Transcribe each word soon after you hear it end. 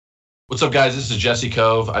What's up, guys? This is Jesse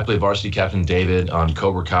Cove. I play Varsity Captain David on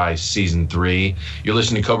Cobra Kai Season 3. You're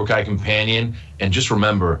listening to Cobra Kai Companion, and just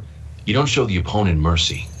remember, you don't show the opponent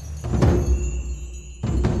mercy.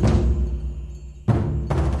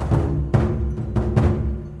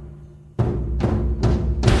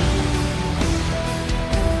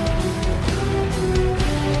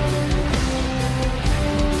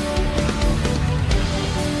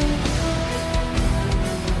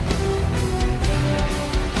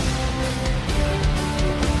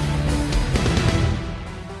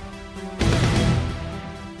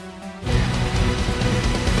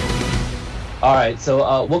 All right,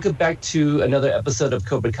 so welcome back to another episode of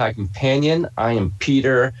Cobra Kai Companion. I am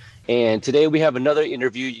Peter, and today we have another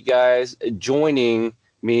interview, you guys. Joining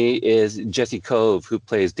me is Jesse Cove, who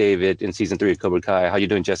plays David in Season 3 of Cobra Kai. How you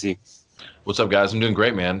doing, Jesse? What's up, guys? I'm doing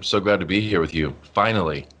great, man. So glad to be here with you,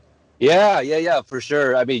 finally. Yeah, for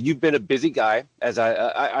sure. I mean, you've been a busy guy, as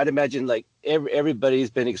I'd imagine. Like everybody's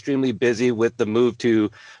been extremely busy with the move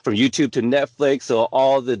from YouTube to Netflix. So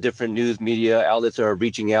all the different news media outlets are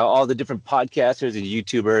reaching out. All the different podcasters and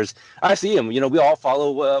YouTubers. I see them. You know, we all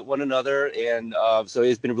follow one another, and so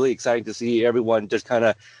it's been really exciting to see everyone just kind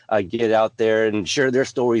of get out there and share their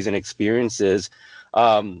stories and experiences.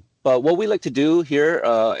 But what we like to do here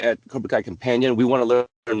at Cobra Kai Companion, we want to learn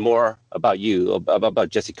more about you, about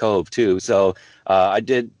Jesse Cove too. So I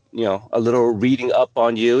did, a little reading up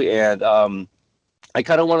on you, and I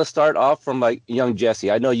kind of want to start off from like young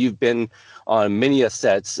Jesse. I know you've been on many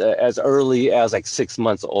sets as early as like 6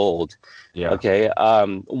 months old. Yeah. Okay.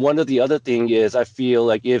 One of the other thing is I feel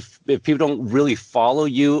like if people don't really follow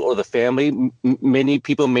you or the family, many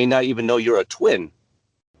people may not even know you're a twin.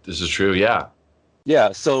 This is true, yeah.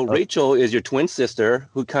 Yeah, so Rachel is your twin sister,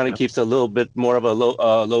 who kind of keeps a little bit more of a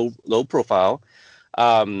low profile.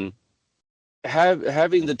 Having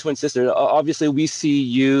the twin sister, obviously we see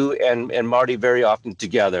you and Marty very often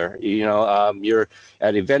together. You're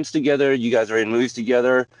at events together. You guys are in movies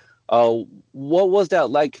together. What was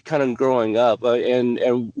that like, kind of growing up,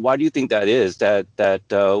 and why do you think that is that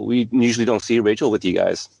we usually don't see Rachel with you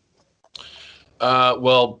guys?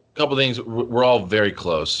 Well, a couple things. We're all very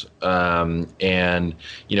close. And,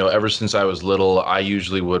 ever since I was little, I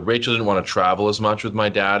usually would. Rachel didn't want to travel as much with my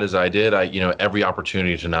dad as I did. Every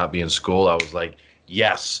opportunity to not be in school, I was like,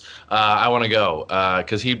 yes, I want to go.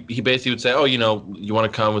 Because he basically would say, oh, you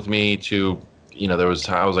want to come with me to, there was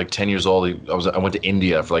time, I was like 10 years old. I went to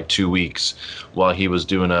India for like 2 weeks while he was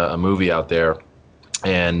doing a movie out there.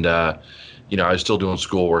 And, I was still doing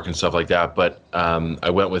schoolwork and stuff like that, but I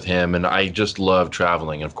went with him, and I just love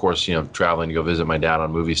traveling. And of course, traveling to go visit my dad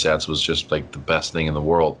on movie sets was just like the best thing in the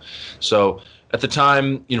world. So at the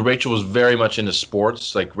time, Rachel was very much into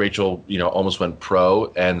sports. Like Rachel, almost went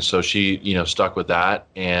pro, and so she, stuck with that.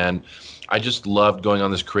 And I just loved going on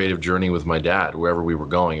this creative journey with my dad wherever we were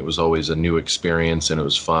going. It was always a new experience, and it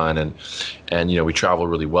was fun, and we traveled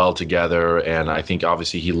really well together. And I think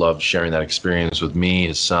obviously he loved sharing that experience with me,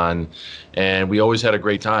 his son, and we always had a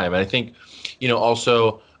great time. And I think,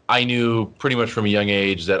 also I knew pretty much from a young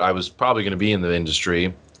age that I was probably going to be in the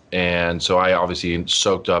industry, and so I obviously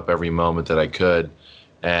soaked up every moment that I could.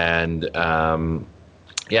 And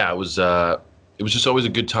it was just always a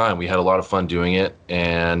good time. We had a lot of fun doing it.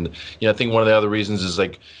 And, I think one of the other reasons is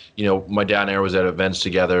like, my dad and I was at events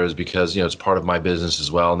together is because, it's part of my business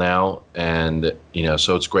as well now. And,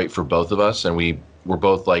 so it's great for both of us. And we're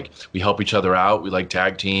both like, we help each other out. We like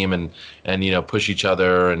tag team and push each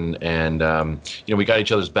other and we got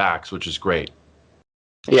each other's backs, which is great.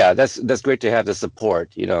 Yeah, that's great to have the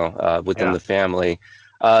support, within the family.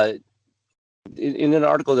 In an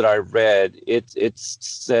article that I read, it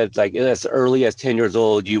said like as early as 10 years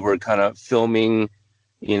old, you were kind of filming,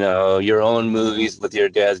 your own movies with your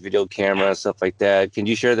dad's video camera and stuff like that. Can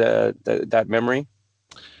you share that memory?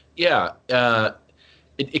 Yeah.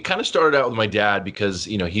 It kind of started out with my dad because,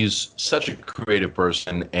 he's such a creative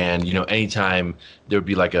person. And, anytime there would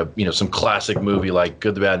be like some classic movie like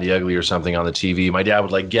Good, the Bad, and the Ugly or something on the TV, my dad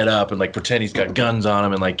would like get up and like pretend he's got guns on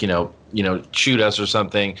him and like, shoot us or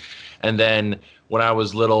something. And then when I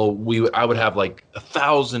was little, I would have like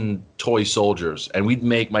 1,000 toy soldiers, and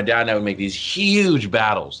my dad and I would make these huge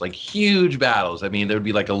battles. I mean, there would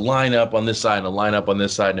be like a lineup on this side and a lineup on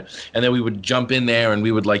this side, and then we would jump in there and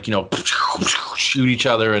we would like, shoot each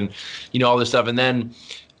other and, all this stuff. And then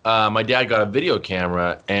my dad got a video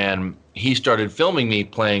camera, and he started filming me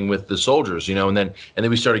playing with the soldiers, and then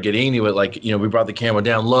we started getting into it. Like, we brought the camera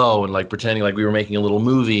down low and like pretending like we were making a little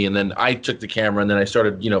movie. And then I took the camera and then I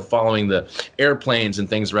started, following the airplanes and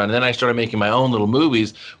things around. And then I started making my own little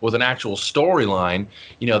movies with an actual storyline.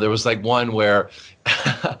 There was like one where,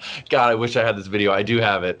 God, I wish I had this video. I do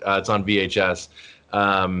have it. It's on VHS.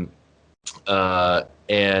 And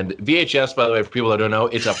VHS, by the way, for people that don't know,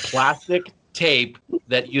 it's a plastic tape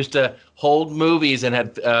that used to hold movies and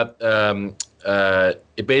had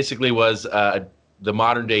it basically was the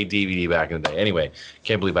modern day DVD back in the day. Anyway,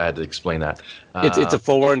 can't believe I had to explain that. It's a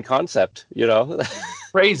foreign concept,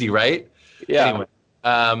 Crazy, right? Yeah. Anyway,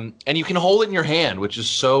 and you can hold it in your hand, which is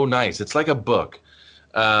so nice. It's like a book.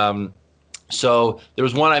 So there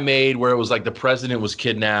was one I made where it was like the president was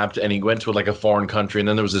kidnapped and he went to like a foreign country, and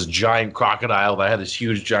then there was this giant crocodile that had this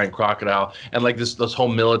huge giant crocodile, and like this whole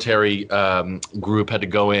military group had to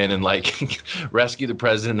go in and like rescue the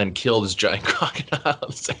president and then kill this giant crocodile at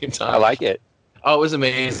the same time. I like it. Oh, it was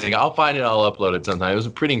amazing. I'll find it. I'll upload it sometime. It was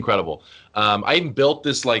pretty incredible. I even built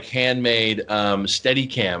this like handmade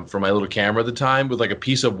Steadicam for my little camera at the time with like a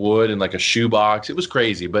piece of wood and like a shoebox. It was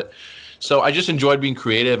crazy, but. So I just enjoyed being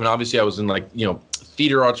creative, and obviously I was in like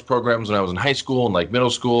theater arts programs when I was in high school and like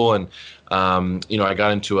middle school, and I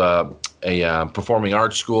got into a performing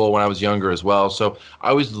arts school when I was younger as well. So I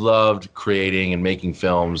always loved creating and making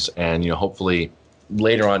films, and hopefully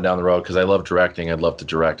later on down the road, because I love directing, I'd love to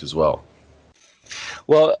direct as well.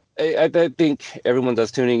 Well, I think everyone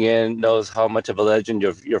that's tuning in knows how much of a legend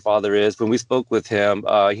your father is. When we spoke with him,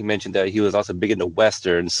 he mentioned that he was also big into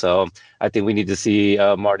Westerns. So I think we need to see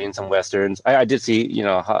Marty in some Westerns. I did see,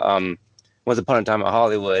 Once Upon a Time in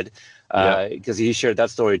Hollywood, because he shared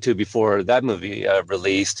that story too before that movie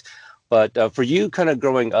released. But for you kind of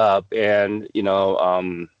growing up and,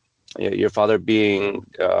 your father being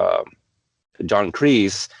John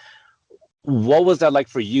Kreese, what was that like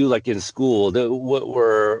for you, like in school?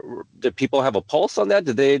 Did people have a pulse on that?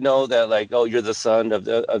 Did they know that, like, oh, you're the son of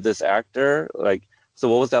this actor? Like, so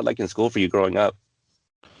what was that like in school for you growing up?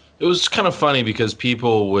 It was kind of funny because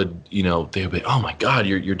people would, they would be, oh my God,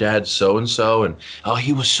 your dad's so and so, and oh,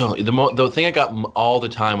 he was so. The thing I got all the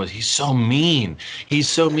time was he's so mean. He's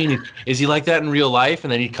so mean. Is he like that in real life?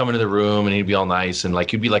 And then he'd come into the room and he'd be all nice, and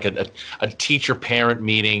like he'd be like a teacher parent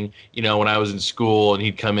meeting, when I was in school, and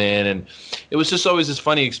he'd come in, and it was just always this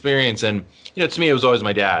funny experience. And to me, it was always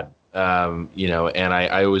my dad. And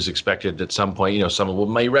I always expected at some point, someone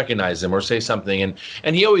might recognize him or say something, and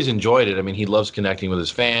he always enjoyed it. I mean, he loves connecting with his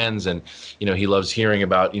fans, and he loves hearing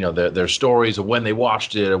about their stories of when they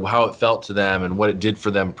watched it, or how it felt to them, and what it did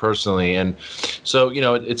for them personally. And so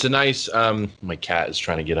it's a nice. My cat is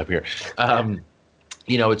trying to get up here.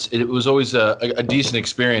 It was always a decent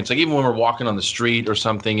experience. Like even when we're walking on the street or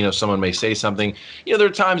something, someone may say something. There are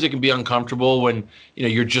times it can be uncomfortable when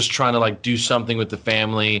you're just trying to like do something with the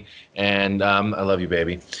family. And I love you,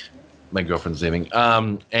 baby. My girlfriend's leaving.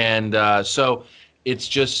 So it's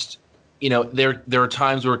just there are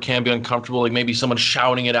times where it can be uncomfortable. Like maybe someone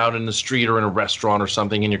shouting it out in the street or in a restaurant or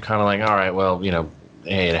something, and you're kind of like, all right, well,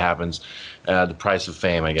 hey, it happens. The price of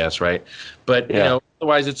fame, I guess, right? But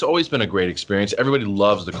otherwise, it's always been a great experience. Everybody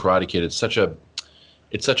loves The Karate Kid. It's such a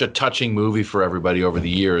touching movie for everybody over the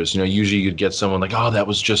years. Usually you'd get someone like, oh, that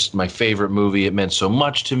was just my favorite movie. It meant so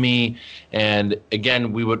much to me. And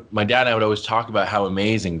again, my dad and I would always talk about how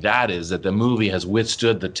amazing that is, that the movie has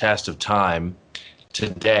withstood the test of time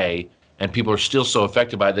today, and people are still so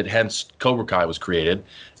affected by it. Hence, Cobra Kai was created,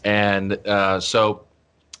 and so.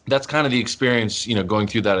 That's kind of the experience, going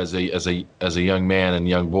through that as a young man and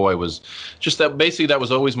young boy, was just that basically that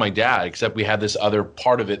was always my dad, except we had this other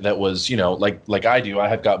part of it that was, like I do. I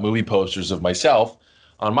have got movie posters of myself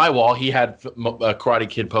on my wall. He had Karate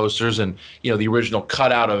Kid posters and, the original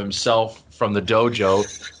cutout of himself from the dojo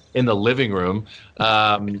in the living room.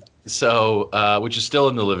 Which is still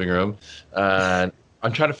in the living room.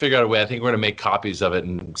 I'm trying to figure out a way. I think we're going to make copies of it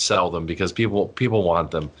and sell them because people want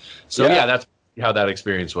them. So yeah, that's how that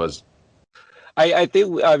experience was. I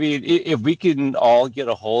think, if we can all get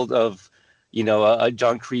a hold of, a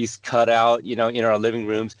John Kreese cutout, in our living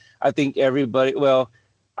rooms, I think everybody,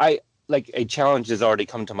 a challenge has already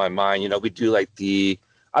come to my mind. We do like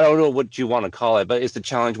I don't know what you want to call it, but it's the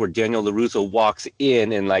challenge where Daniel LaRusso walks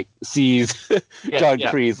in and like sees John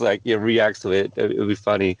Kreese, like reacts to it. It would be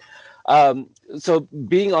funny. So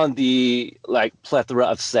being on the plethora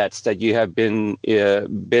of sets that you have been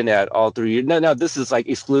at all through years. Now this is like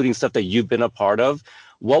excluding stuff that you've been a part of.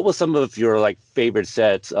 What was some of your favorite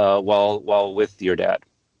sets while with your dad?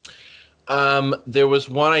 There was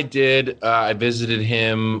one I did. I visited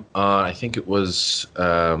him. I think it was.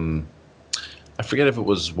 I I forget if it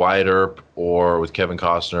was Wyatt Earp or with Kevin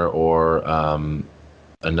Costner or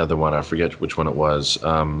another one. I forget which one it was.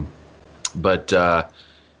 But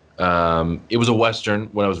it was a Western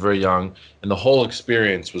when I was very young, and the whole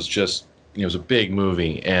experience was just, it was a big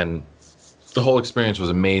movie, and the whole experience was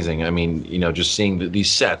amazing. I mean, just seeing these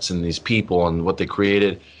sets and these people and what they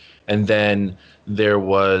created. And then there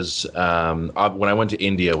was, when I went to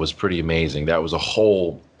India, was pretty amazing. That was a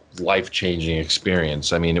whole life-changing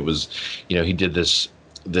experience. I mean, it was, he did this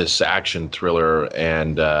action thriller,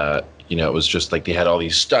 and it was just like they had all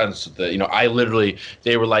these stunts that, I literally,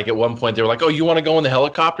 they were like, at one point they were like, "Oh, you want to go in the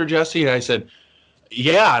helicopter, Jesse?" And I said,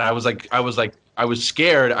 "Yeah." And I was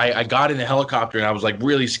scared. I got in the helicopter and I was like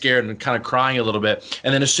really scared and kind of crying a little bit.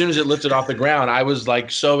 And then as soon as it lifted off the ground, I was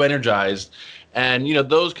like so energized. And,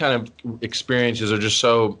 those kind of experiences are just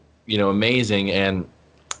so, amazing. And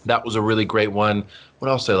that was a really great one. What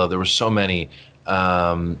else did I love? There were so many.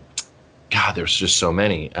 God, there's just so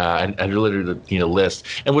many. I literally, list.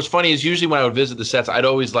 And what's funny is usually when I would visit the sets, I'd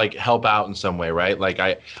always like help out in some way, right? Like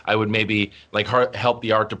I would maybe like help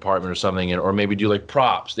the art department or something, or maybe do like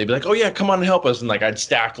props. They'd be like, "Oh yeah, come on and help us," and like I'd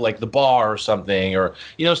stack like the bar or something, or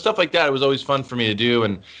stuff like that. It was always fun for me to do,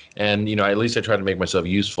 and at least I tried to make myself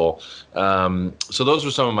useful. So those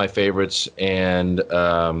were some of my favorites, and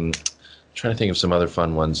trying to think of some other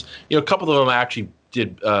fun ones. A couple of them I actually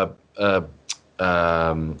did.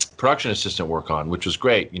 Production assistant work on, which was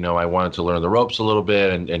great. I wanted to learn the ropes a little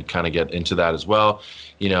bit and kind of get into that as well,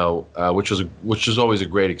 which was always a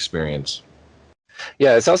great experience.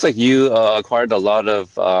 Yeah, it sounds like you acquired a lot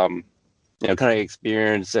of kind of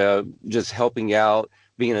experience just helping out,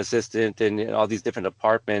 being an assistant in all these different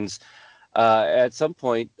departments. At some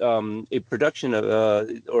point, a production of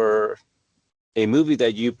or a movie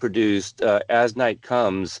that you produced, As Night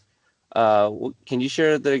Comes. Can you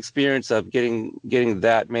share the experience of getting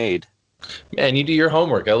that made? Man, you do your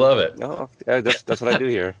homework. I love it. Oh, yeah, that's what I do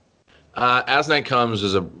here. As Night Comes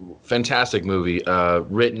is a fantastic movie,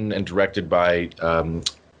 written and directed by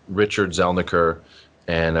Richard Zelniker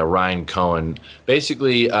and Ryan Cohen.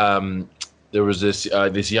 Basically, there was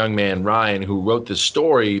this young man, Ryan, who wrote this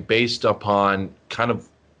story based upon kind of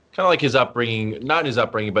like his upbringing, not his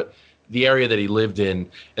upbringing, but the area that he lived in.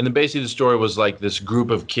 And then basically the story was like this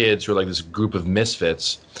group of kids who are like this group of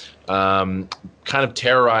misfits kind of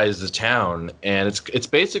terrorize the town. And it's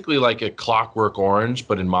basically like a Clockwork Orange,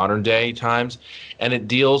 but in modern day times. And it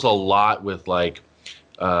deals a lot with like,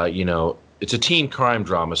 it's a teen crime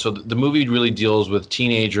drama. So the movie really deals with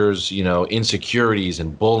teenagers, insecurities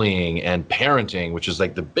and bullying and parenting, which is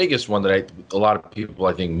like the biggest one that a lot of people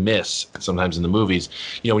I think miss sometimes in the movies.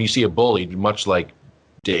 When you see a bully, much like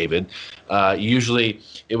David, usually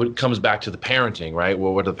comes back to the parenting, right?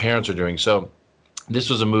 Well, what the parents are doing. So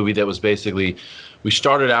this was a movie that was basically, we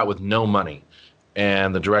started out with no money,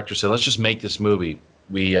 and the director said, "Let's just make this movie."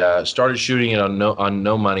 We started shooting it on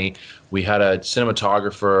no money. We had a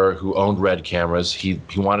cinematographer who owned Red Cameras. He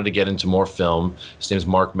wanted to get into more film. His name is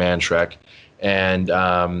Mark Mantrek, and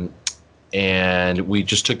we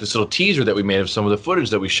just took this little teaser that we made of some of the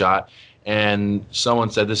footage that we shot. And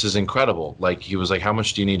someone said, "This is incredible." Like, he was like, "How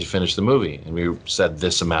much do you need to finish the movie?" And we said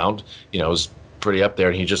this amount, it was pretty up there.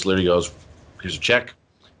 And he just literally goes, "Here's a check,"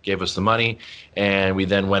 gave us the money. And we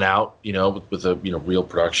then went out, with a, real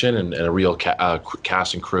production and a real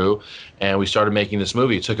cast and crew. And we started making this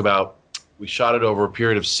movie. We shot it over a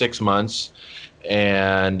period of 6 months.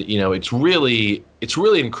 And, it's really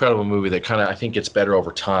an incredible movie that kind of, I think, gets better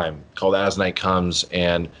over time, called As Night Comes.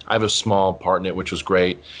 And I have a small part in it, which was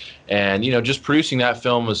great. And, just producing that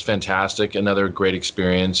film was fantastic. Another great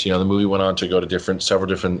experience. The movie went on to go to several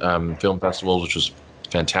different film festivals, which was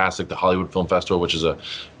fantastic. The Hollywood Film Festival, which is a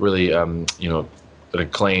really, an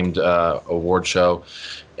acclaimed award show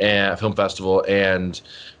and film festival. And,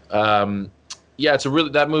 yeah,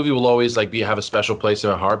 that movie will always have a special place in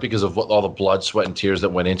my heart because of all the blood, sweat, and tears that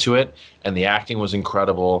went into it, and the acting was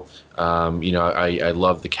incredible. I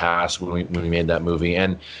loved the cast when we made that movie,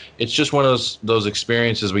 and it's just one of those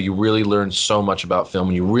experiences where you really learn so much about film,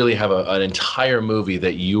 and you really have an entire movie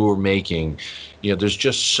that you are making. There's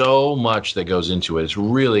just so much that goes into it. It's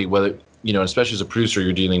really, whether especially as a producer,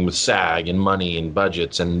 you're dealing with SAG and money and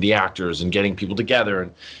budgets and the actors and getting people together.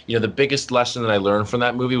 And, the biggest lesson that I learned from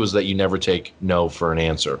that movie was that you never take no for an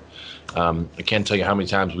answer. I can't tell you how many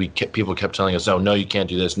times people kept telling us, "Oh, no, you can't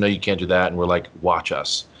do this. No, you can't do that." And we're like, "Watch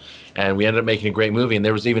us." And we ended up making a great movie. And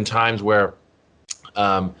there was even times where,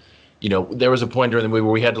 there was a point during the movie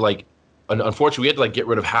where we had to unfortunately, we had to get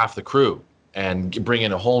rid of half the crew and bring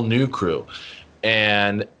in a whole new crew.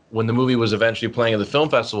 And when the movie was eventually playing at the film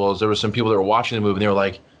festivals, there were some people that were watching the movie and they were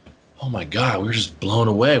like, oh my God, we were just blown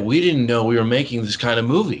away. We didn't know we were making this kind of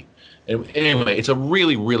movie. And anyway, it's a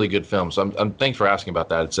really, really good film. So thanks for asking about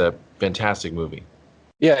that. It's a fantastic movie.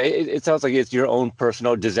 Yeah, it sounds like it's your own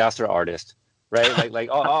personal disaster artist, right? Like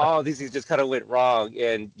all these things just kind of went wrong,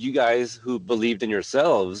 and you guys who believed in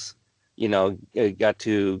yourselves, got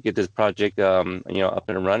to get this project, up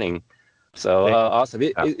and running. So awesome.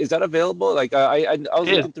 Is that available? Like I was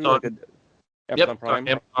It looking through like a Yep, Amazon it's on Prime.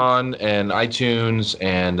 Amazon and iTunes,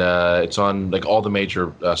 and it's on like all the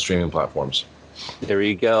major streaming platforms. There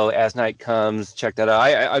you go. As Night Comes, check that out.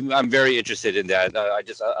 I'm very interested in that. I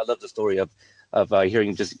love the story of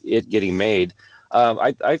hearing just it getting made.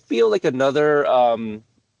 I feel like another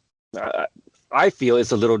I feel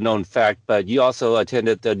it's a little known fact, but you also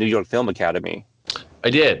attended the New York Film Academy. I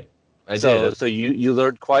did. I did. So you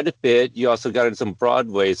learned quite a bit. You also got in some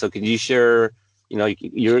Broadway. So can you share,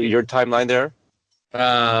 your timeline there?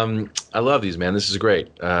 I love these, man. This is great.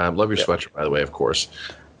 Love your Yeah. sweatshirt, by the way, of course.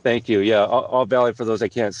 Thank you. Yeah, all valid for those that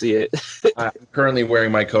can't see it. I'm currently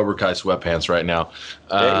wearing my Cobra Kai sweatpants right now.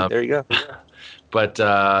 Hey, there you go. But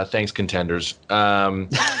thanks, contenders. Yeah,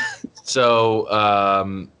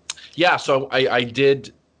 so I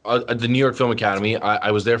did the New York Film Academy. I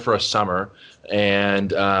was there for a summer,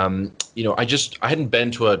 and I hadn't been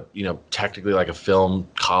to a technically like a film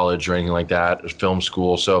college or anything like that, a film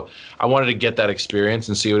school. So I wanted to get that experience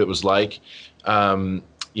and see what it was like. I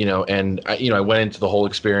went into the whole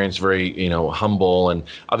experience very humble, and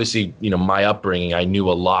obviously my upbringing, I knew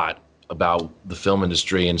a lot about the film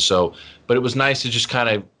industry, and so but it was nice to just kind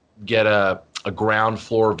of get a ground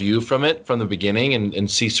floor view from it from the beginning,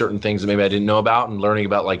 and see certain things that maybe I didn't know about, and learning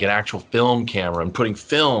about like an actual film camera and putting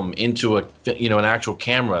film into an actual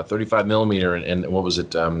camera, 35 millimeter, and what was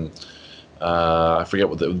it? I forget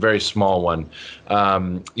what the very small one.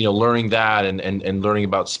 Learning that and learning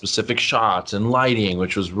about specific shots and lighting,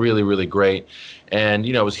 which was really, really great. And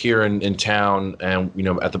I was here in town, and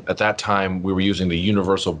at that time we were using the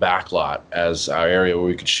Universal backlot as our area where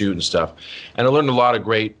we could shoot and stuff. And I learned a lot of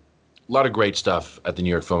great stuff at the New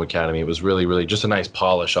York Film Academy. It was really, really just a nice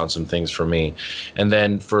polish on some things for me. And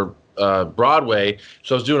then for Broadway,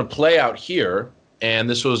 so I was doing a play out here, and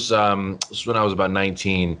this was when I was about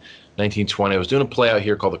 1920. I was doing a play out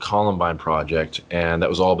here called the Columbine Project, and that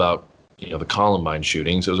was all about the Columbine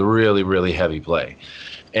shootings. It was a really, really heavy play,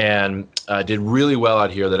 and I did really well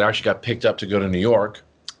out here. That actually got picked up to go to New York,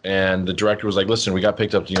 and the director was like, "Listen, we got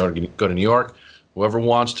picked up to go to New York. Whoever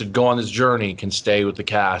wants to go on this journey can stay with the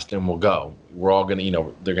cast, and we'll go. We're all gonna,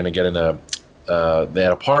 they're gonna get in they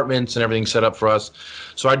had apartments and everything set up for us."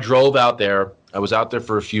 So I drove out there. I was out there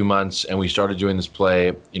for a few months, and we started doing this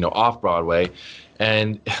play, off Broadway.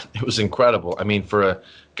 And it was incredible. I mean, for a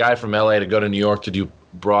guy from LA to go to New York to do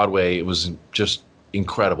Broadway, it was just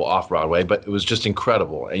incredible, off Broadway, but it was just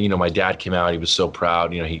incredible. And, my dad came out, he was so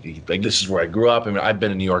proud, he like, this is where I grew up. I mean, I've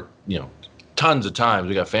been in New York, tons of times.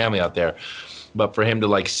 We got family out there. But for him to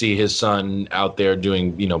like see his son out there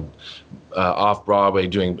doing, off Broadway,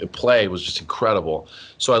 doing a play was just incredible.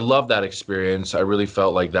 So I love that experience. I really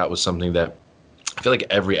felt like that was something that I feel like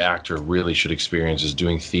every actor really should experience, is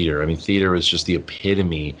doing theater. I mean, theater is just the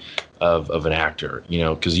epitome of an actor,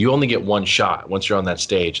 because you only get one shot. Once you're on that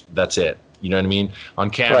stage, that's it. You know what I mean? On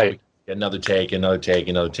camera, Right. another take.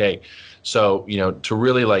 So, to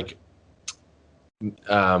really like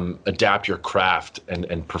adapt your craft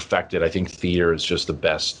and perfect it, I think theater is just the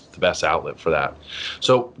best outlet for that.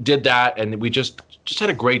 So did that, and we just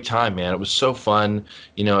had a great time, man. It was so fun.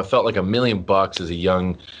 It felt like $1 million as a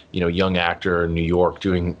young actor in New York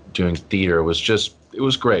doing theater. It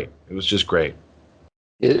was great. It was just great.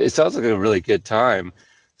 It sounds like a really good time.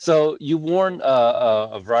 So you worn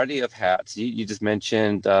a variety of hats. You just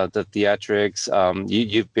mentioned the theatrics.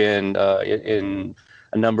 You've been in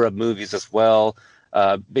a number of movies as well.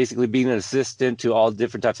 Basically being an assistant to all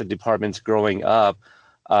different types of departments growing up.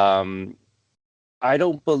 I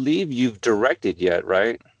don't believe you've directed yet,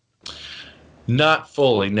 right? Not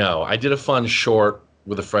fully, no. I did a fun short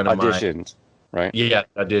with a friend of mine. Auditioned, right? Yeah,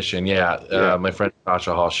 audition. Yeah, Yeah. my friend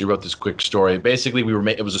Tasha Hall. She wrote this quick story. Basically,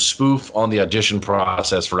 it was a spoof on the audition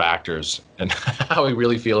process for actors and how we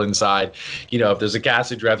really feel inside. If there's a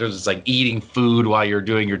casting director that's like eating food while you're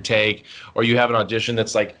doing your take, or you have an audition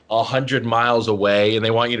that's like 100 miles away and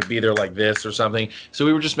they want you to be there like this or something. So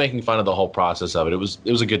we were just making fun of the whole process of it. It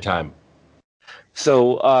was a good time.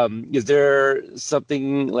 So, is there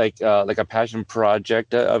something like a passion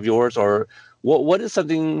project of yours, or what is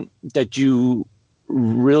something that you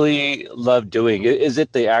really love doing? Is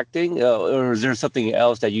it the acting, or is there something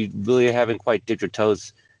else that you really haven't quite dipped your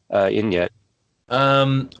toes in yet?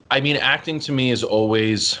 I mean, acting to me is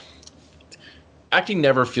always acting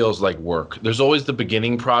never feels like work. There's always the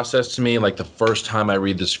beginning process to me, like the first time I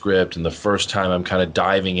read the script and the first time I'm kind of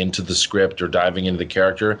diving into the script or diving into the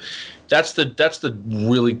character. That's the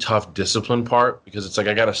really tough discipline part, because it's like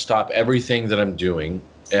I got to stop everything that I'm doing,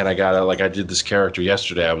 and I gotta, like, I did this character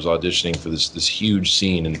yesterday. I was auditioning for this huge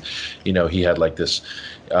scene, and he had like this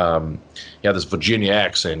this Virginia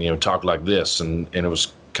accent, talked like this, and it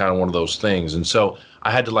was kind of one of those things, and so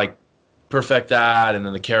I had to like perfect that, and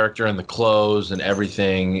then the character and the clothes and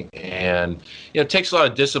everything, and it takes a lot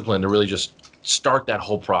of discipline to really just start that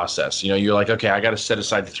whole process. You're like, okay, I got to set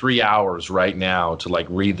aside 3 hours right now to like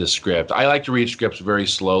read the script. I like to read scripts very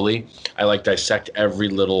slowly. I like dissect every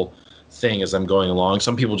little thing as I'm going along.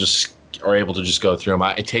 Some people just are able to just go through them.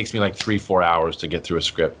 It takes me like 3-4 hours to get through a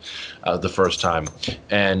script the first time,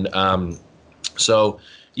 and so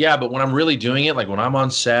yeah, but when I'm really doing it, like when I'm on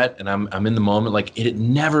set and I'm in the moment, like it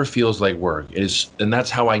never feels like work. It is, and that's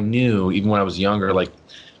how I knew even when I was younger, like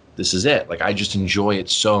this is it. Like I just enjoy it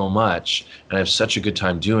so much, and I have such a good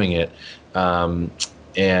time doing it.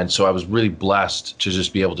 And so I was really blessed to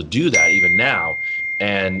just be able to do that even now.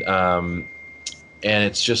 And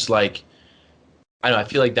it's just like, I don't know, I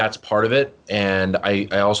feel like that's part of it. And I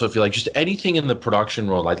also feel like just anything in the production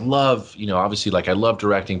world, I love, obviously, like I love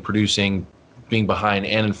directing, producing, being behind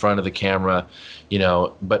and in front of the camera,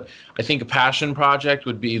 but I think a passion project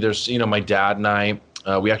would be, there's, my dad and I,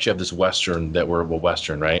 we actually have this Western that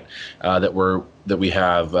Western, right? We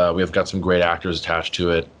have got some great actors attached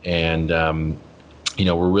to it. And,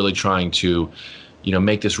 we're really trying to,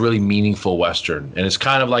 make this really meaningful Western. And it's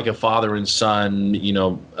kind of like a father and son,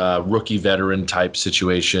 rookie veteran type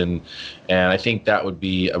situation. And I think that would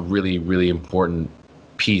be a really, really important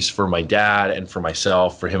piece for my dad and for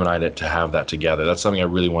myself, for him and I to have that together. That's something I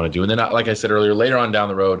really want to do. And then, like I said earlier, later on down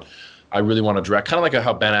the road, I really want to direct, kind of like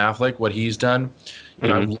how Ben Affleck, what he's done.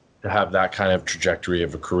 I'd love to have that kind of trajectory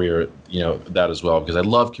of a career, that as well, because I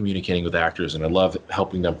love communicating with actors and I love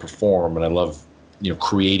helping them perform, and I love,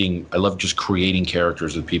 I love just creating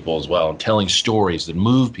characters with people as well and telling stories that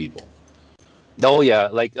move people. Oh yeah,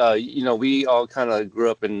 like we all kind of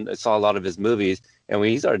grew up and saw a lot of his movies, and when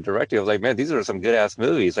he started directing, I was like, man, these are some good ass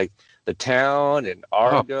movies, like The Town and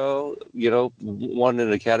Argo. Won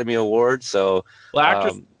an Academy Award. So,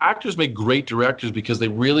 well, actors make great directors because they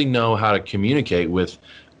really know how to communicate with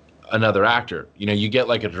another actor. You get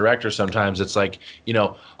like a director sometimes, it's like,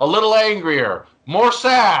 a little angrier, more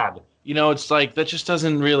sad. It's like that just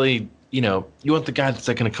doesn't really. You want the guy that's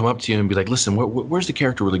like going to come up to you and be like, listen, where's the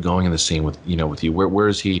character really going in the scene with you? Where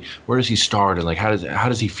does he start, and like how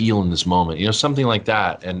does he feel in this moment? Something like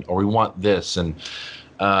that, or we want this, and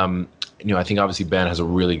I think obviously Ben has a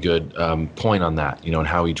really good point on that, and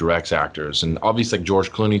how he directs actors, and obviously like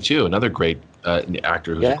George Clooney too, another great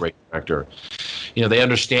actor who's a great actor. They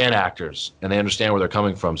understand actors and they understand where they're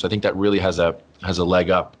coming from, so I think that really has a leg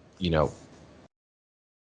up.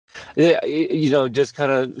 Yeah, just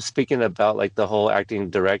kind of speaking about like the whole acting,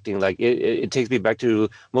 directing, like it takes me back to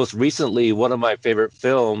most recently one of my favorite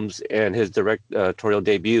films, and his directorial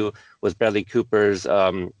debut was Bradley Cooper's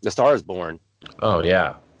The Star Is Born. Oh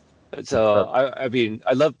yeah. So I mean,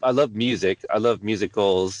 I love music. I love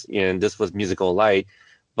musicals, and this was musical light.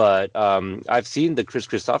 But I've seen the Chris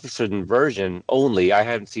Christopherson version only. I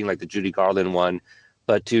haven't seen like the Judy Garland one.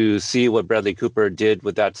 But to see what Bradley Cooper did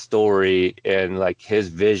with that story and like his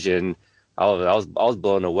vision, I was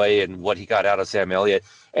blown away, and what he got out of Sam Elliott.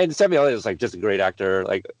 And Sam Elliott is like just a great actor,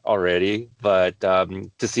 like already. But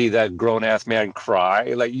to see that grown ass man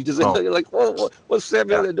cry, like you just like, what's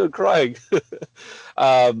Sam Elliott doing crying?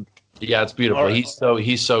 Yeah, it's beautiful. Right.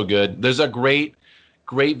 He's so good. There's a great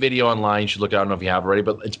video online. You should look at it. I don't know if you have already,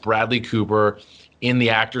 but it's Bradley Cooper in the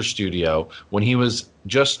actor studio when he was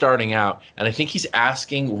just starting out, and I think he's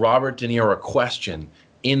asking Robert De Niro a question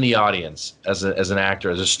in the audience as an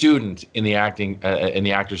actor, as a student in the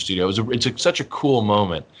actor studio. It's such a cool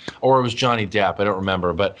moment. Or it was Johnny Depp, I don't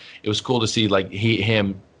remember, but it was cool to see like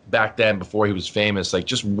him back then before he was famous, like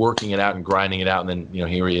just working it out and grinding it out, and then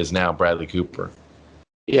here he is now, Bradley Cooper.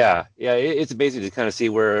 Yeah, it's amazing to kind of see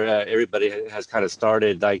where everybody has kind of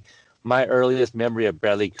started. Like my earliest memory of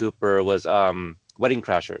Bradley Cooper was Wedding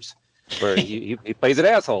Crashers, where he plays an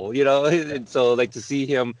asshole, and so like to see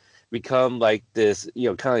him become like this,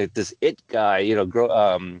 kind of like this it guy,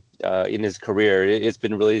 grow in his career. It's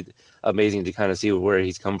been really amazing to kind of see where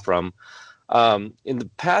he's come from. In the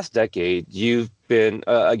past decade, you've been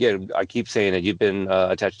again, I keep saying that you've been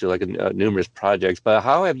attached to like numerous projects, but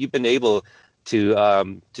how have you been able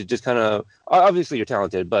to just kind of, obviously you're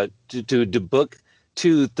talented, but to book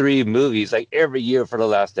 2-3 movies like every year for the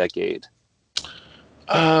last decade?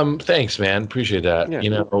 Thanks, man. Appreciate that.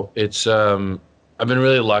 Yeah. It's I've been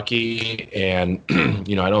really lucky, and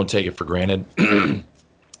I don't take it for granted.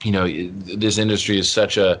 This industry is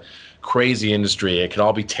such a crazy industry. It can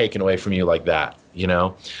all be taken away from you like that,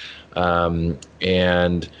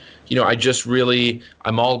 and I just really,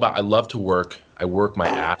 I love to work. I work my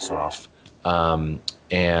ass off.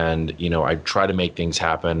 And I try to make things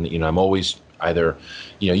happen. I'm always either,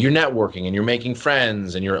 you're networking and you're making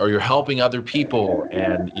friends and you're helping other people.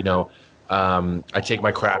 And, I take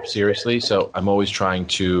my craft seriously. So I'm always trying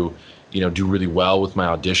to, do really well with my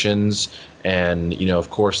auditions. And, of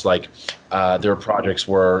course, like, there are projects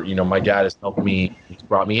where, my dad has helped me, he's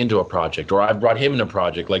brought me into a project, or I've brought him in a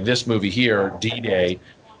project like this movie here, D-Day.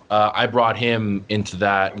 I brought him into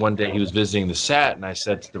that one day. He was visiting the set, and I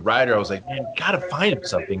said to the writer, I was like, "Man, got to find him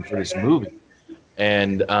something for this movie."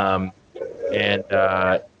 And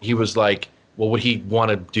he was like, "Well, would he want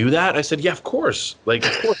to do that?" I said, "Yeah, of course." Like,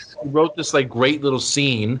 of course. He wrote this like great little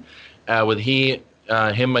scene with him,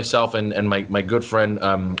 myself, and my good friend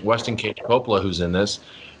Weston Cage Coppola, who's in this.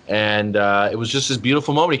 And it was just this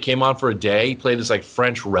beautiful moment. He came on for a day. He played this like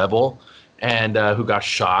French rebel. And who got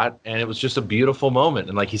shot, and it was just a beautiful moment.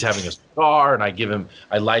 And like he's having a cigar, and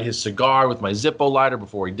I light his cigar with my Zippo lighter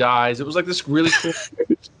before he dies. It was like this really cool.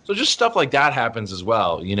 So just stuff like that happens as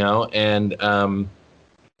well, And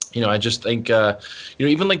I just think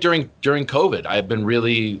even like during COVID, I've been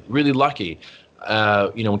really really lucky.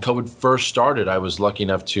 When COVID first started, I was lucky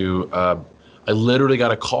enough to I literally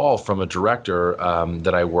got a call from a director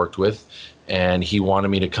that I worked with. And he wanted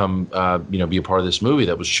me to come, be a part of this movie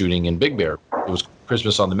that was shooting in Big Bear. It was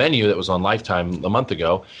Christmas on the Menu that was on Lifetime a month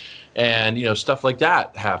ago. And, stuff like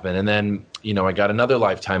that happened. And then, I got another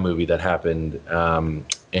Lifetime movie that happened.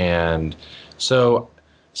 And so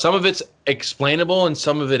some of it's explainable and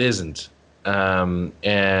some of it isn't. Again,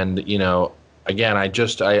 I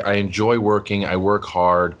enjoy working. I work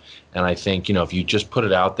hard. And I think, if you just put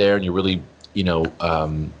it out there and you really,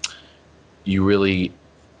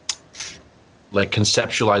 like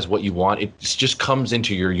conceptualize what you want, it just comes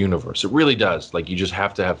into your universe. It really does. Like you just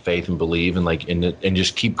have to have faith and believe and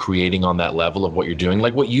just keep creating on that level of what you're doing.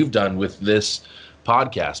 Like what you've done with this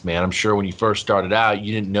podcast, man. I'm sure when you first started out,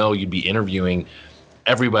 you didn't know you'd be interviewing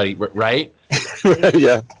everybody, right?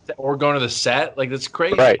 Yeah. Or going to the set. Like that's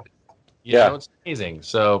crazy. Right. It's amazing.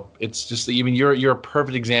 So it's just, you're a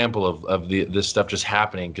perfect example of this stuff just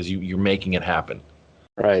happening because you're making it happen.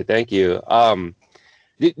 Right. Thank you.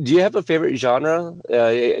 Do you have a favorite genre?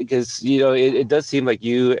 Because it does seem like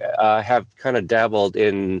you have kind of dabbled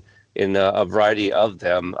in a variety of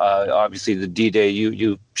them. Obviously, the D-Day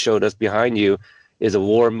you showed us behind you is a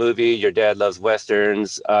war movie. Your dad loves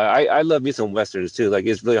westerns. I love me some westerns too. Like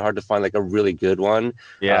it's really hard to find like a really good one.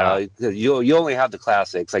 Yeah. You only have the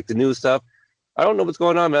classics, like the new stuff. I don't know what's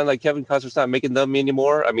going on, man. Like Kevin Costner's not making them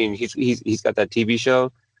anymore. I mean, he's got that TV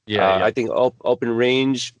show. Yeah. I think Open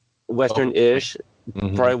Range, western-ish.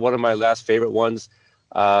 Mm-hmm. Probably one of my last favorite ones.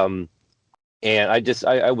 And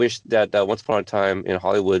I wish that Once Upon a Time in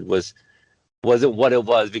Hollywood wasn't what it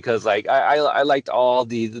was, because like I liked all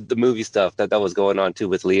the movie stuff that was going on too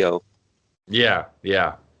with Leo. Yeah.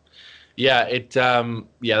 That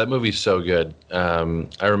movie's so good. I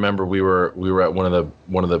remember we were at one of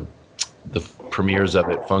the premieres of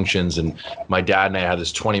it, functions, and my dad and I had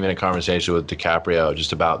this 20-minute conversation with DiCaprio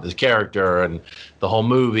just about this character and the whole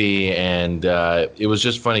movie. And it was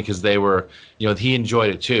just funny because they were, he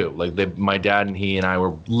enjoyed it too. Like my dad and he and I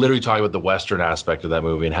were literally talking about the Western aspect of that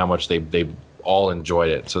movie and how much they all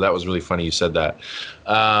enjoyed it. So that was really funny you said that.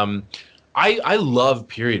 I love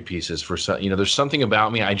period pieces for some, there's something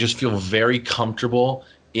about me. I just feel very comfortable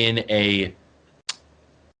in a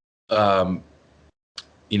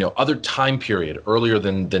other time period earlier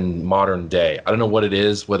than modern day. I don't know what it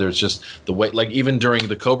is, whether it's just the way, like even during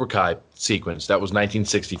the Cobra Kai sequence, that was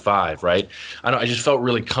 1965, right? I just felt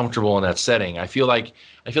really comfortable in that setting. I feel like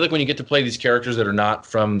when you get to play these characters that are not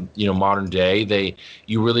from, modern day,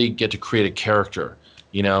 you really get to create a character,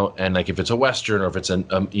 and like if it's a Western or if it's a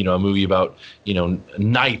movie about,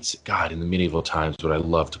 knights, God, in the medieval times, would I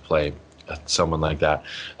love to play someone like that.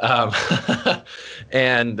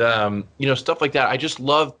 And stuff like that. I just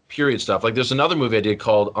love period stuff. Like there's another movie I did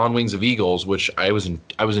called On Wings of Eagles, which I was in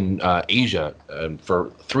Asia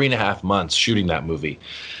for 3.5 months shooting that movie.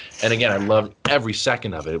 And again, I loved every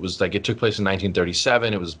second of it. It was like, it took place in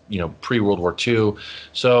 1937. It was, pre-World War II.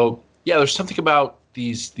 So yeah, there's something about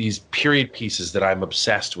these period pieces that I'm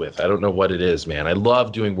obsessed with. I don't know what it is, man. I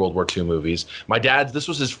love doing World War II movies. My dad's, this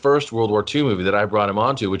was his first World War II movie that I brought him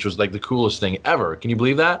onto, which was like the coolest thing ever. Can you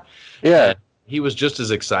believe that? Yeah. And he was just as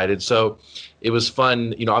excited. So it was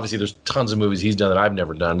fun. Obviously there's tons of movies he's done that I've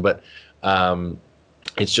never done, but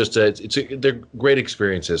it's just they're great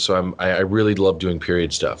experiences. So I really love doing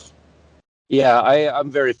period stuff. Yeah,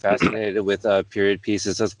 I'm very fascinated with period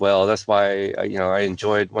pieces as well. That's why I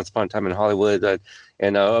enjoyed Once Upon a Time in Hollywood,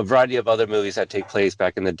 and a variety of other movies that take place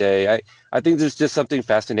back in the day. I think there's just something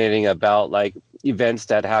fascinating about like events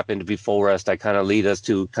that happened before us that kind of lead us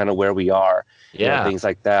to kind of where we are, Yeah. things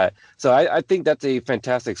like that. So I think that's a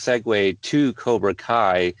fantastic segue to Cobra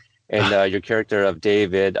Kai and your character of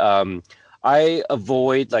David. I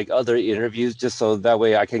avoid like other interviews just so that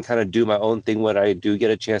way I can kind of do my own thing when I do get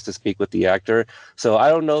a chance to speak with the actor. So I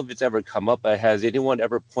don't know if it's ever come up, but has anyone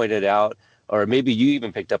ever pointed out, or maybe you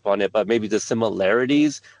even picked up on it, but maybe the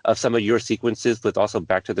similarities of some of your sequences with also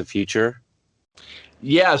Back to the Future?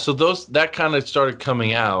 Yeah, so that kind of started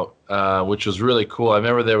coming out, which was really cool. I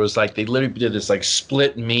remember there was like they literally did this like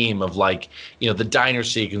split meme of like the diner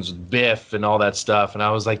sequence with Biff and all that stuff, and I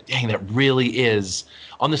was like, dang, that really is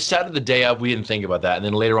on the set of the day of. We didn't think about that, and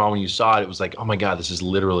then later on when you saw it, it was like, oh my god, this is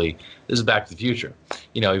Back to the Future.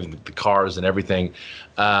 Even the cars and everything.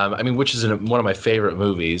 I mean, which is one of my favorite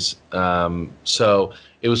movies. So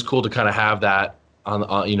it was cool to kind of have that on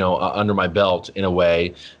under my belt in a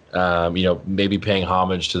way. Maybe paying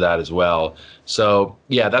homage to that as well. So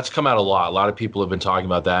yeah, that's come out a lot. A lot of people have been talking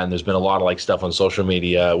about that, and there's been a lot of like stuff on social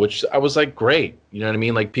media, which I was like, great. You know what I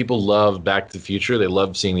mean? Like people love Back to the Future. They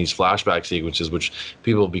love seeing these flashback sequences, which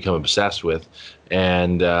people have become obsessed with.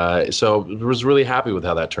 And so I was really happy with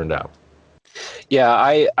how that turned out. Yeah,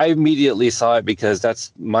 I immediately saw it because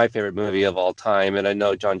that's my favorite movie of all time, and I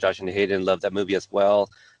know John, Josh, and Hayden love that movie as well.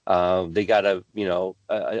 They got a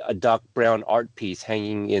Doc Brown art piece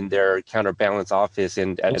hanging in their counterbalance office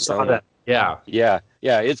and at I its saw own. that. Yeah.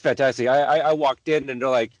 Yeah, it's fantastic. I walked in and they're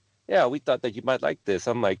like, "Yeah, we thought that you might like this."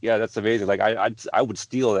 I'm like, "Yeah, that's amazing." Like I would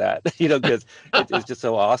steal that, because it's just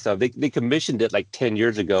so awesome. They commissioned it like 10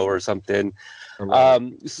 years ago or something. I love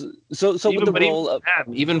it. So with the role of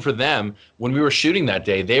Even for them, when we were shooting that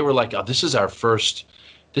day, they were like, "Oh, this is our first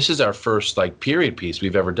like period piece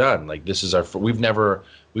we've ever done. Like this is we've never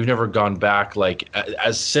gone back like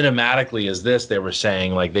as cinematically as this." They were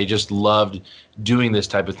saying like they just loved doing this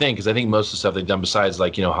type of thing because I think most of the stuff they've done besides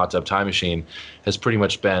like Hot Tub Time Machine has pretty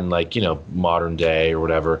much been like modern day or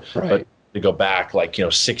whatever. right. But to go back like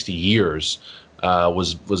 60 years.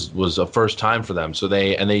 Was a first time for them. So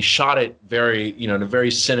they shot it very in a very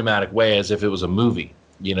cinematic way as if it was a movie.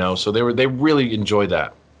 So they really enjoyed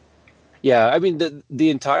that. Yeah, I mean the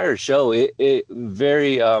entire show, it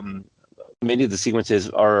very many of the sequences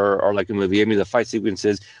are like a movie. I mean the fight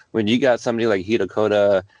sequences when you got somebody like Hito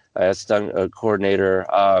Koda as stunt coordinator,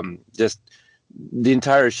 just the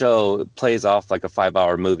entire show plays off like a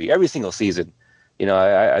 5-hour movie every single season.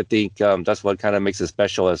 I think that's what kind of makes it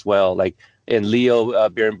special as well. Like, and Leo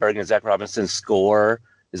Bierenberg and Zach Robinson's score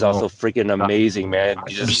is also freaking amazing, man.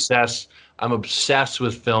 I'm obsessed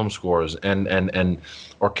with film scores and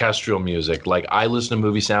orchestral music. Like I listen to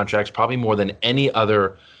movie soundtracks probably more than any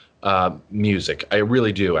other music. I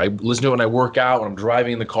really do. I listen to it when I work out, when I'm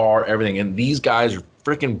driving in the car, everything. And these guys are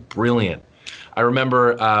freaking brilliant. I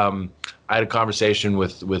remember I had a conversation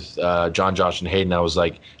with John, Josh, and Hayden. I was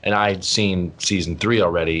like, and I had seen season 3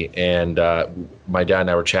 already, and my dad and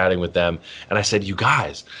I were chatting with them, and I said, you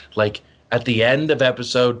guys, like at the end of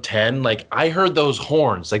episode 10, like I heard those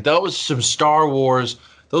horns, like that was some Star Wars.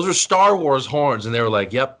 Those were Star Wars horns, and they were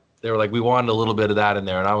like, yep. They were like, we wanted a little bit of that in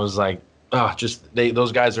there, and I was like, oh,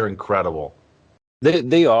 those guys are incredible.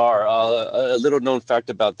 They are a little known fact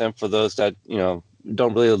about them for those that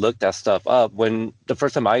don't really look that stuff up. When the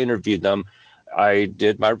first time I interviewed them, I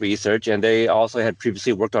did my research, and they also had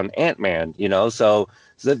previously worked on Ant-Man, so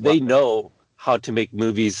that they know how to make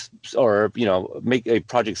movies or make a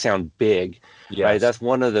project sound big. Yes. Right? That's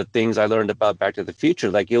one of the things I learned about Back to the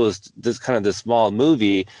Future. Like it was this small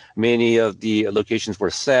movie. Many of the locations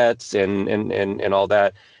were sets and all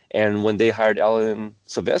that. And when they hired Alan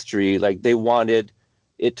Silvestri, like they wanted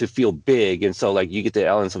it to feel big, and so like you get the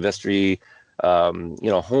Alan Silvestri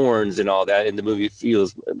horns and all that, and the movie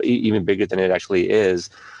feels even bigger than it actually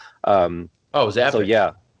is. It was epic. So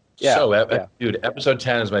yeah. So epic. Dude, episode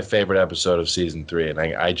 10 is my favorite episode of season 3, and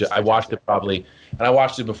I watched it probably, and I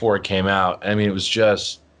watched it before it came out. I mean, it was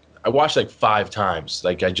just, I watched like 5 times.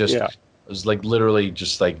 Like I was like literally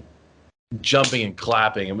just like jumping and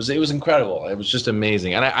clapping. It was incredible. It was just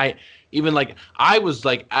amazing. And I even like, I was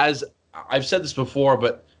like, as I've said this before,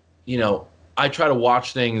 but I try to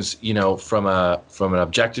watch things, from an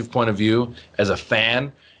objective point of view as a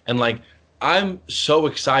fan, and like I'm so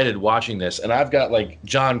excited watching this, and I've got like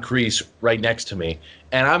John Kreese right next to me,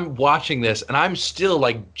 and I'm watching this, and I'm still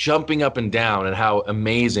like jumping up and down at how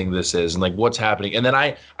amazing this is, and like what's happening. And then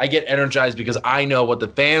I get energized because I know what the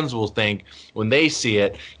fans will think when they see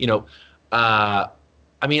it. I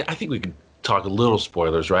mean, I think we can talk a little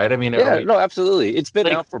spoilers, right? I mean, Yeah, no, absolutely. It's been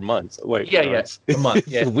out for months. Wait, yeah, yeah, a month,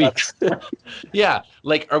 yeah, weeks. Yeah,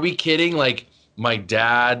 like, are we kidding? Like, my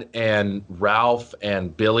dad and Ralph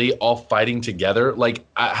and Billy all fighting together. Like,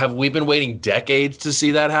 have we been waiting decades to see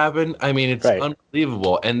that happen? I mean, it's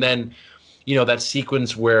unbelievable. And then, that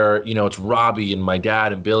sequence where, it's Robbie and my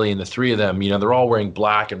dad and Billy and the three of them, they're all wearing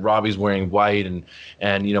black and Robbie's wearing white. And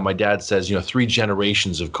my dad says, 3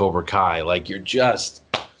 generations of Cobra Kai. Like, you're just,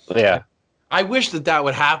 yeah. I wish that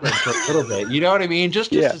would happen for a little bit. You know what I mean?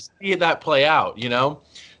 Just to see that play out,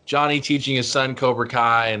 Johnny teaching his son Cobra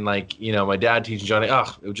Kai and my dad teaching Johnny.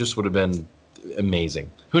 Oh, it just would have been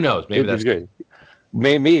amazing. Who knows? Maybe that's good.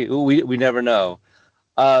 Maybe we never know.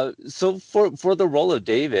 So for the role of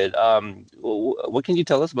David, what can you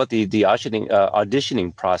tell us about the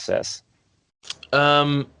auditioning process?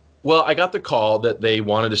 Well, I got the call that they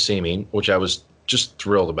wanted to see me, which I was just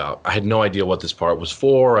thrilled about. I had no idea what this part was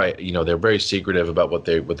for. They're very secretive about what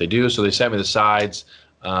they do. So they sent me the sides,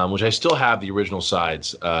 which I still have the original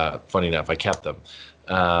sides. Funny enough, I kept them,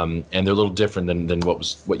 and they're a little different than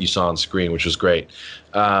what you saw on screen, which was great.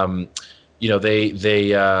 They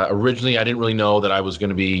originally, I didn't really know that I was going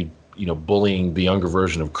to be bullying the younger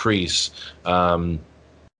version of Kreese.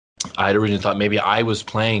 I had originally thought maybe I was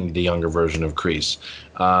playing the younger version of Kreese.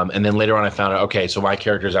 And then later on I found out, okay, so my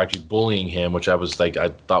character is actually bullying him, which I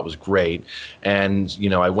thought was great. And,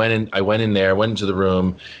 I went in there, went into the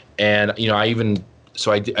room, and,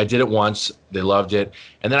 I did it once. They loved it.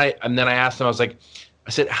 And then I asked them, I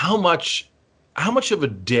said, how much of a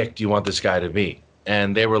dick do you want this guy to be?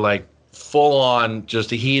 And they were like, full on,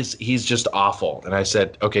 just he's just awful. And I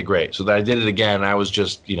said, okay, great. So then I did it again. I was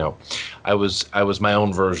just, I was my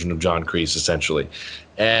own version of John Kreese, essentially.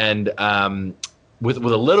 And with a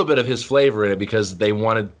little bit of his flavor in it, because they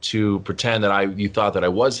wanted to pretend that you thought that I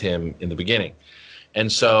was him in the beginning.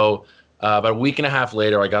 And so about a week and a half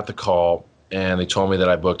later, I got the call, and they told me that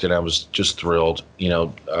I booked it. And I was just thrilled.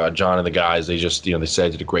 John and the guys, they just, they said I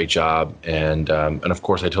did a great job. And of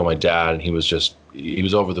course I told my dad, and he was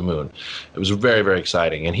over the moon. It was very, very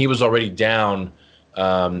exciting. And he was already down.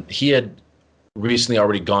 He had recently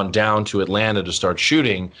already gone down to Atlanta to start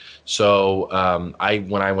shooting. So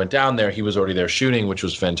when I went down there, he was already there shooting, which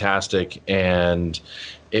was fantastic. And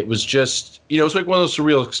it was just, it was like one of those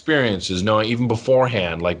surreal experiences, knowing even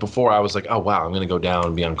beforehand, like before I was like, oh, wow, I'm going to go down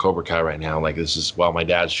and be on Cobra Kai right now. Like, this is while my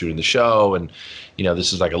dad's shooting the show. And,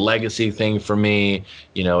 this is like a legacy thing for me.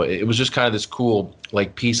 It was just kind of this cool,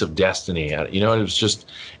 like, piece of destiny. It was just,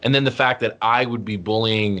 and then the fact that I would be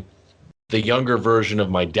bullying the younger version of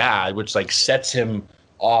my dad, which like sets him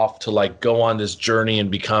off to like go on this journey and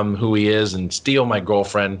become who he is and steal my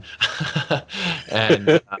girlfriend.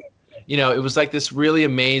 And, it was like this really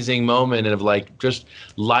amazing moment of like, just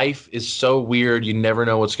life is so weird. You never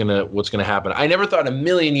know what's gonna happen. I never thought in a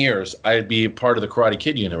million years I'd be part of the Karate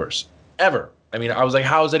Kid universe, ever. I mean, I was like,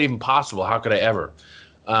 how is that even possible? How could I ever?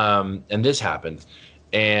 And this happened,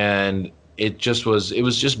 and it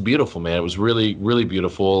was just beautiful, man. It was really, really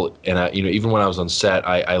beautiful. And even when I was on set,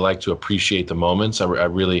 I like to appreciate the moments. I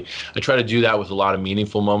try to do that with a lot of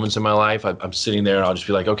meaningful moments in my life. I'm sitting there and I'll just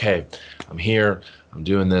be like, okay, I'm here. I'm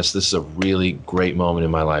doing this. This is a really great moment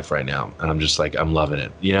in my life right now. And I'm just like, I'm loving it,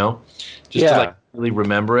 just to like really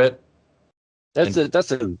remember it.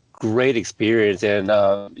 That's a great experience. And,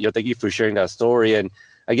 thank you for sharing that story. And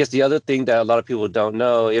I guess the other thing that a lot of people don't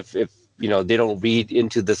know, if they don't read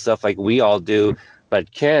into the stuff like we all do,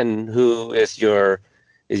 but Ken, who is your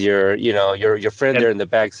friend there in the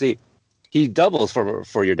back seat, he doubles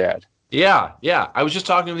for your dad. Yeah. I was just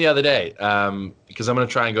talking to him the other day, because I'm going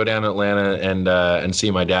to try and go down to Atlanta and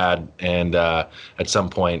see my dad and at some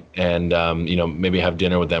point, and maybe have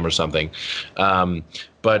dinner with them or something.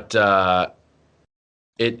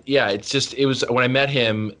 It was when I met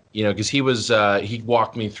him, because he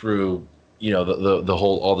walked me through the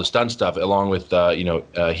whole, all the stunt stuff along with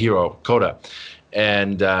Hiro Koda,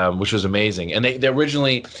 and which was amazing. And they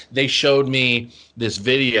originally showed me this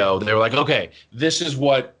video. They were like, okay, this is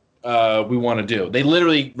what we want to do. They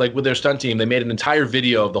literally, like, with their stunt team, they made an entire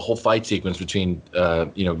video of the whole fight sequence between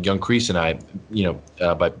young Kreese and I,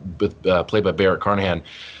 played by Barrett Carnahan,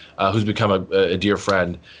 who's become a dear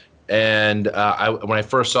friend. And when I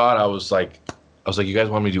first saw it, I was like, I was like, you guys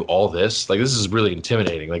want me to do all this? Like, this is really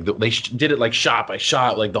intimidating. Like, they did it like shot by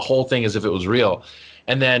shot, like the whole thing as if it was real.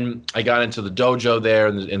 And then I got into the dojo there,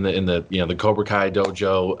 in the the Cobra Kai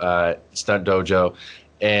dojo, stunt dojo,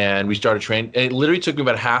 and we started training. It literally took me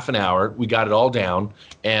about half an hour. We got it all down,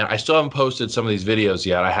 and I still haven't posted some of these videos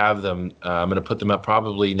yet. I have them. I'm going to put them up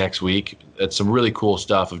probably next week. It's some really cool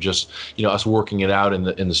stuff of just us working it out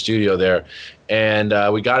in the studio there, and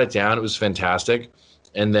we got it down. It was fantastic.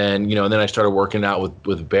 And then and then I started working out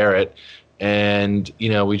with Barrett, and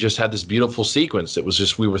we just had this beautiful sequence. It was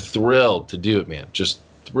just, we were thrilled to do it, man, just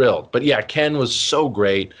thrilled. But yeah, Ken was so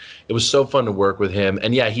great. It was so fun to work with him,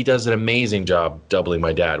 and yeah, he does an amazing job doubling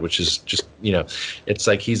my dad, which is just it's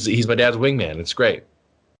like he's my dad's wingman. It's great.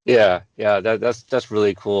 Yeah, that's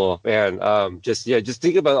really cool, man. Just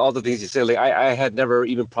think about all the things you said. Like I had never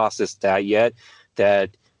even processed that yet, that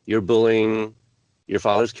you're bullying your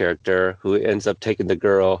father's character who ends up taking the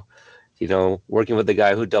girl, working with the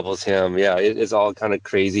guy who doubles him. Yeah, it's all kind of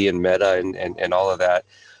crazy and meta and all of that.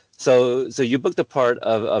 So you booked a part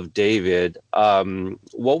of David.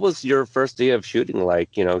 What was your first day of shooting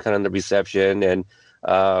like? Kind of the reception, and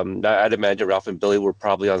I'd imagine Ralph and Billy were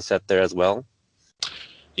probably on set there as well.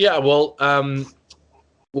 Yeah, well,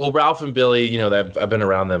 Ralph and Billy, I've been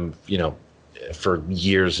around them, for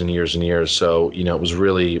years and years and years. So it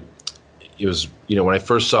was when I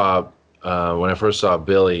first saw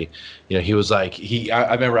Billy, he was like,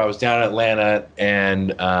 I remember I was down in Atlanta,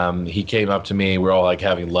 and he came up to me. We're all like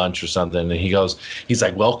having lunch or something, and he's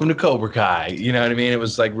like, "Welcome to Cobra Kai." You know what I mean? It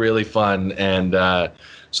was like really fun, and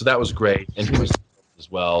so that was great. And he was as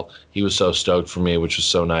well. He was so stoked for me, which was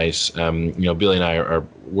so nice. Billy and I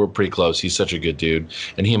we're pretty close. He's such a good dude,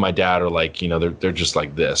 and he and my dad are like, they're just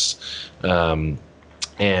like this,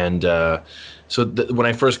 So when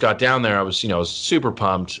I first got down there, I was super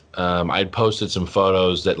pumped. I'd posted some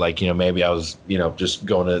photos that maybe I was just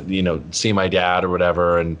going to see my dad or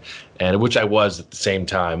whatever, and which I was at the same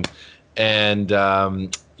time. And when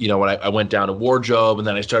I went down to wardrobe, and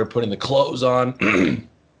then I started putting the clothes on,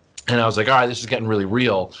 and I was like, all right, this is getting really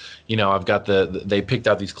real. I've got they picked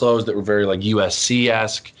out these clothes that were very like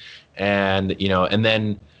USC-esque, and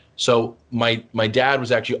then so my dad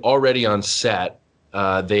was actually already on set.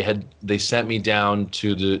 They sent me down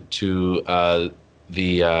to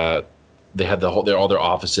they had all their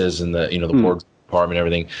offices and the board department and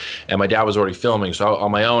everything, and my dad was already filming. So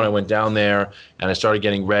on my own, I went down there and I started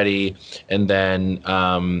getting ready, and then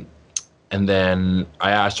I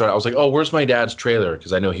was like, oh, where's my dad's trailer?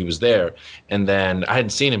 Because I know he was there, and then I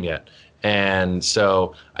hadn't seen him yet. And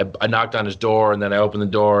so I knocked on his door, and then I opened the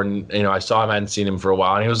door, and I saw him. I hadn't seen him for a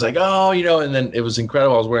while, and he was like, "Oh, and then it was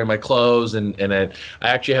incredible. I was wearing my clothes, and I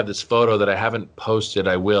actually have this photo that I haven't posted.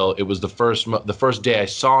 I will. It was the first day I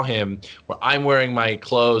saw him, where I'm wearing my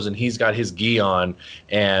clothes and he's got his gi on,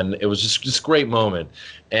 and it was just this great moment.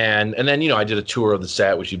 And then I did a tour of the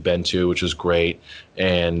set, which you'd been to, which was great,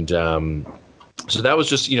 and so that was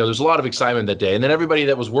just, there's a lot of excitement that day. And then everybody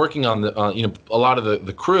that was working on a lot of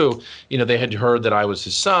the crew, they had heard that I was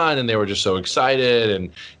his son, and they were just so excited. And,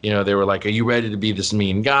 they were like, are you ready to be this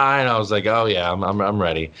mean guy? And I was like, oh yeah, I'm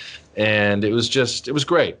ready. And it was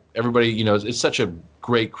great. Everybody, it's such a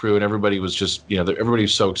great crew, and everybody was just, everybody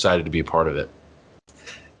was so excited to be a part of it.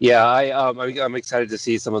 Yeah, I'm excited to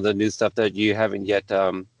see some of the new stuff that you haven't yet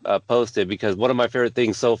posted, because one of my favorite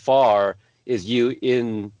things so far is you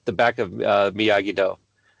in the back of Miyagi-Do,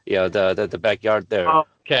 the backyard there. Oh,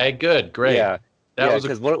 okay, good, great. Yeah, was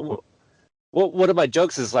because one of my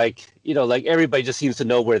jokes is like everybody just seems to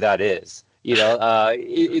know where that is.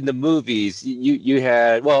 In the movies, you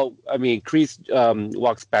had, Kreese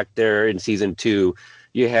walks back there in season 2.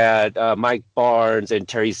 You had Mike Barnes and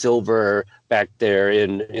Terry Silver back there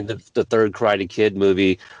in the third Karate Kid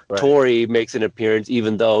movie. Right. Tori makes an appearance,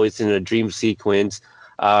 even though it's in a dream sequence.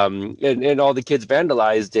 And all the kids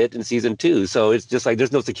vandalized it in season 2, so it's just like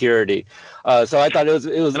there's no security. So I thought it was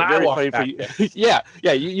very funny for you. yeah,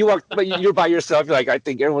 you walk, but you're by yourself. You're like, I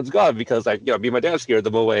think everyone's gone because me and my dad scared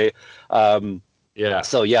them away. Yeah.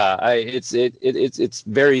 So yeah, it's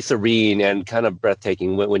very serene and kind of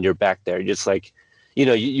breathtaking when you're back there. Just like,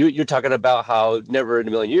 you're talking about how never in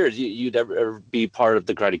a million years you'd ever be part of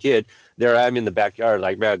the Karate Kid. There I am in the backyard,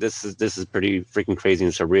 like, man, this is pretty freaking crazy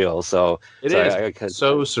and surreal. So it is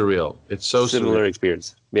so surreal. It's so similar surreal.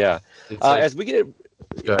 Experience. Yeah. As we get,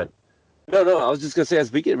 go ahead. No, I was just gonna say,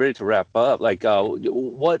 as we get ready to wrap up, like,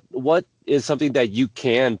 what is something that you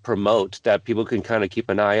can promote that people can kind of keep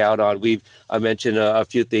an eye out on? I mentioned a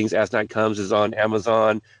few things. As Night Comes is on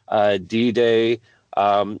Amazon. D-Day.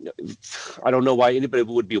 I don't know why anybody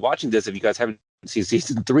would be watching this if you guys haven't seen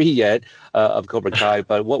season 3 yet of Cobra Kai,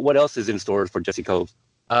 but what else is in store for Jesse Cove?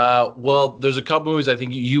 Well, there's a couple movies I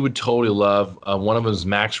think you would totally love. One of them is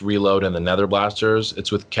Max Reload and the Nether Blasters.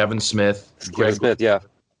 It's with Kevin Smith. Kevin Smith, yeah.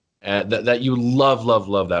 That you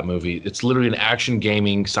love that movie. It's literally an action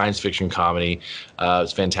gaming science fiction comedy.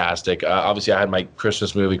 It's fantastic. Obviously, I had my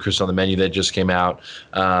Christmas movie, Christmas on the Menu, that just came out.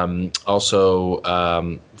 Of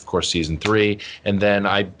course, season 3, and then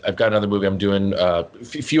I've got another movie I'm doing. A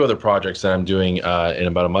few other projects that I'm doing in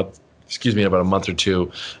about a month. In about a month or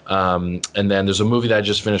two. And then there's a movie that I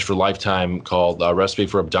just finished for Lifetime called Recipe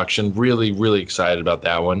for Abduction. Really excited about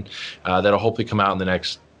that one. That'll hopefully come out in the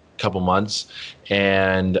next couple months.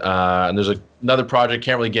 And there's another project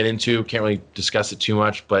can't really get into, can't really discuss it too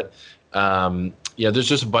much, but there's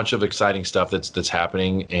just a bunch of exciting stuff that's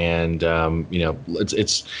happening, and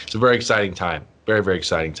it's a very exciting time, very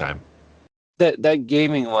exciting time. That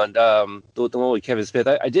gaming one, the one with Kevin Smith,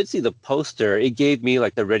 I did see the poster. It gave me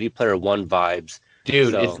like the Ready Player One vibes.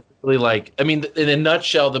 Dude, it's really like, I mean, in a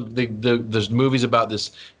nutshell, there's movies about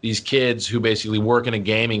these kids who basically work in a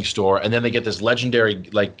gaming store, and then they get this legendary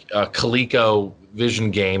like Coleco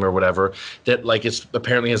Vision game or whatever that like it's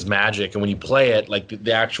apparently has magic, and when you play it, like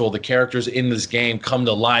the characters in this game come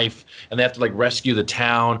to life, and they have to like rescue the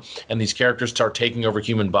town, and these characters start taking over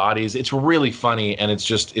human bodies. It's really funny, and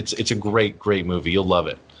it's a great movie. You'll love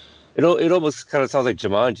it. It almost kind of sounds like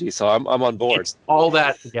Jumanji, so I'm on board. It's all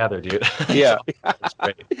that together, dude. Yeah. That's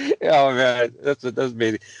great. Oh man, that's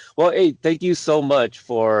amazing. Well, hey, thank you so much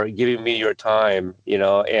for giving me your time,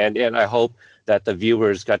 and I hope that the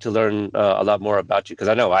viewers got to learn a lot more about you, because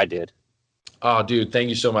I know I did. Oh, dude, thank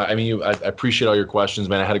you so much. I mean, I appreciate all your questions,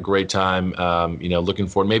 man. I had a great time. Looking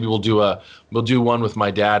forward. Maybe we'll do one with my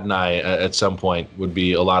dad and I at some point. Would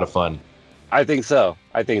be a lot of fun. I think so.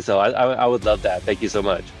 I would love that. Thank you so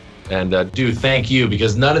much. And dude, thank you,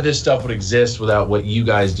 because none of this stuff would exist without what you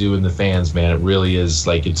guys do and the fans, man. It really is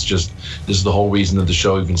like, this is the whole reason that the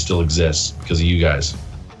show even still exists, because of you guys.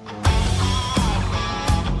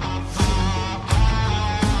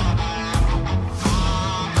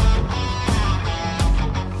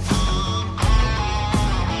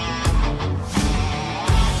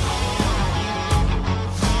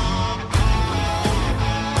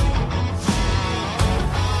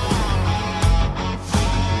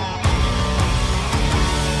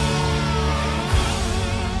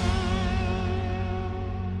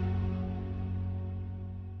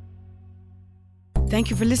 Thank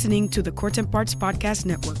you for listening to the Court Temp Arts Podcast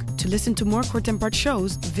Network. To listen to more Court Temp Arts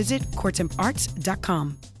shows, visit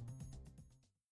courtemparts.com.